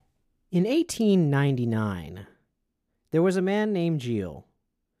In 1899, there was a man named Gilles,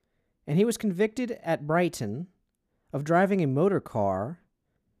 and he was convicted at Brighton of driving a motor car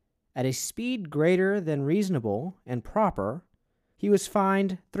at a speed greater than reasonable and proper. He was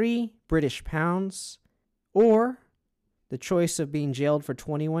fined £3 or the choice of being jailed for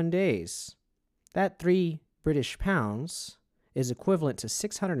 21 days. That £3 is equivalent to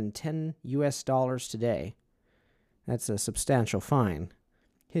 $610 today. That's a substantial fine.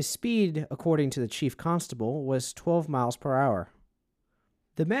 His speed, according to the chief constable, was 12 miles per hour.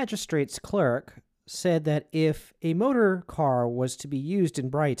 The magistrate's clerk said that if a motor car was to be used in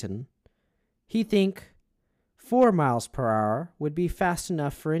Brighton, he think 4 miles per hour would be fast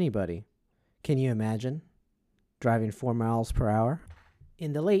enough for anybody. Can you imagine driving 4 miles per hour?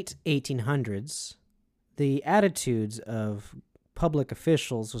 In the late 1800s, the attitudes of public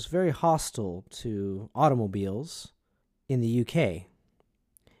officials was very hostile to automobiles in the UK.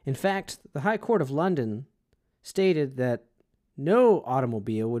 In fact, the High Court of London stated that no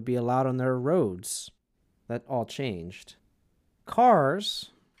automobile would be allowed on their roads. That all changed. Cars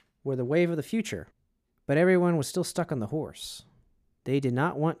were the wave of the future, but everyone was still stuck on the horse. They did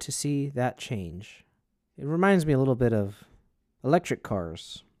not want to see that change. It reminds me a little bit of electric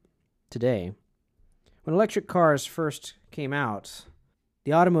cars today. When electric cars first came out,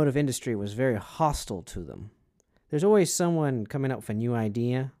 the automotive industry was very hostile to them. There's always someone coming up with a new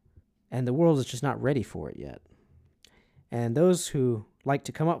idea, and the world is just not ready for it yet. And those who like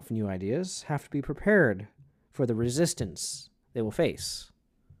to come up with new ideas have to be prepared for the resistance they will face.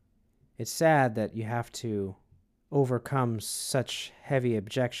 It's sad that you have to overcome such heavy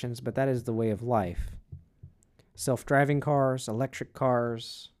objections, but that is the way of life. Self-driving cars, electric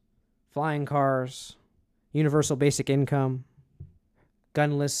cars, flying cars, universal basic income,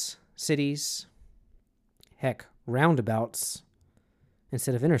 gunless cities, heck, roundabouts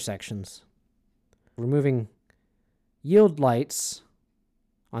instead of intersections, removing yield lights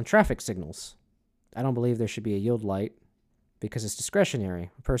on traffic signals. I don't believe there should be a yield light because it's discretionary.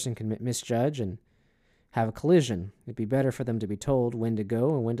 A person can misjudge and have a collision. It'd be better for them to be told when to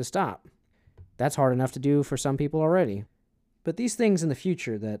go and when to stop. That's hard enough to do for some people already. But these things in the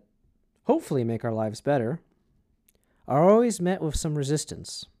future that hopefully make our lives better are always met with some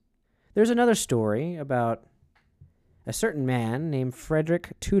resistance. There's another story about a certain man named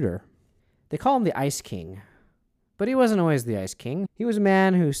Frederick Tudor. They call him the Ice King, but he wasn't always the Ice King. He was a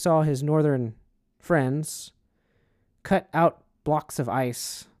man who saw his northern friends cut out blocks of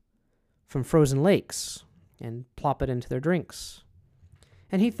ice from frozen lakes and plop it into their drinks.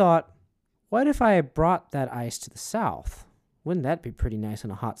 And he thought, what if I brought that ice to the south? Wouldn't that be pretty nice on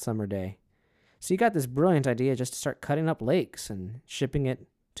a hot summer day? So he got this brilliant idea just to start cutting up lakes and shipping it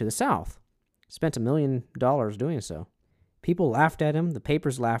to the south. Spent $1 million doing so. People laughed at him. The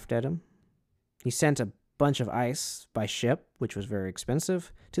papers laughed at him. He sent a bunch of ice by ship, which was very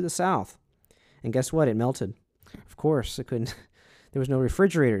expensive, to the south. And guess what? It melted. Of course, it couldn't. There was no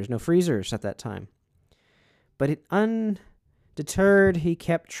refrigerators, no freezers at that time. But it undeterred, he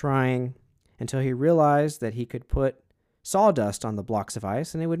kept trying until he realized that he could put sawdust on the blocks of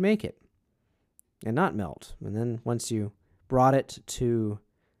ice and it would make it and not melt. And then once you brought it to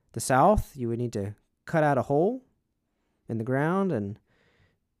the south, you would need to cut out a hole in the ground and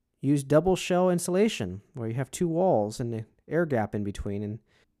use double shell insulation where you have two walls and an air gap in between, and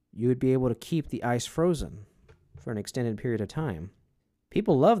you would be able to keep the ice frozen for an extended period of time.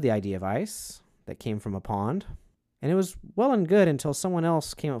 People loved the idea of ice that came from a pond, and it was well and good until someone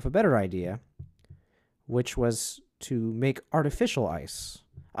else came up with a better idea, which was to make artificial ice.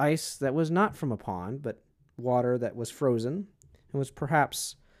 Ice that was not from a pond, but water that was frozen and was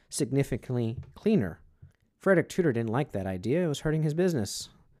perhaps significantly cleaner. Frederick Tudor didn't like that idea. It was hurting his business.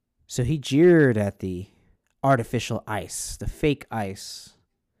 So he jeered at the artificial ice, the fake ice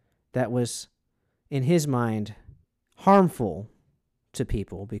that was, in his mind, harmful to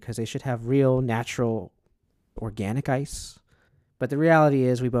people because they should have real, natural, organic ice. But the reality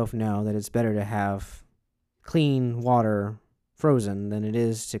is we both know that it's better to have clean water frozen than it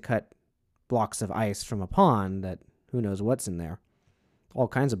is to cut blocks of ice from a pond that who knows what's in there. All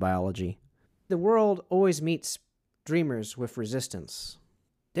kinds of biology. The world always meets dreamers with resistance.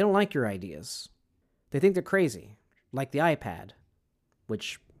 They don't like your ideas. They think they're crazy, like the iPad,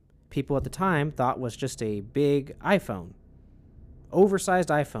 which people at the time thought was just a big iPhone. Oversized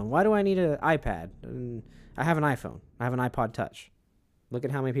iPhone. Why do I need an iPad? I have an iPhone. I have an iPod Touch. Look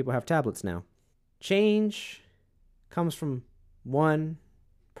at how many people have tablets now. Change comes from one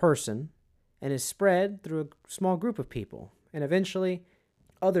person and is spread through a small group of people. And eventually,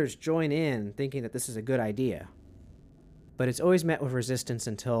 others join in thinking that this is a good idea. But it's always met with resistance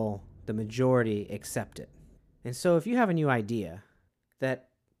until the majority accept it. And so if you have a new idea that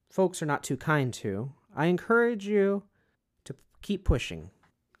folks are not too kind to, I encourage you to keep pushing,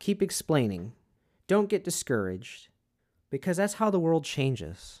 keep explaining. Don't get discouraged, because that's how the world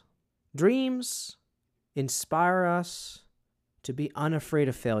changes. Dreams inspire us to be unafraid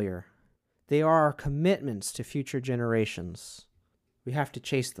of failure. They are our commitments to future generations. We have to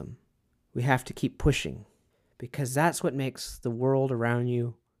chase them. We have to keep pushing, because that's what makes the world around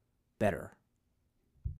you better.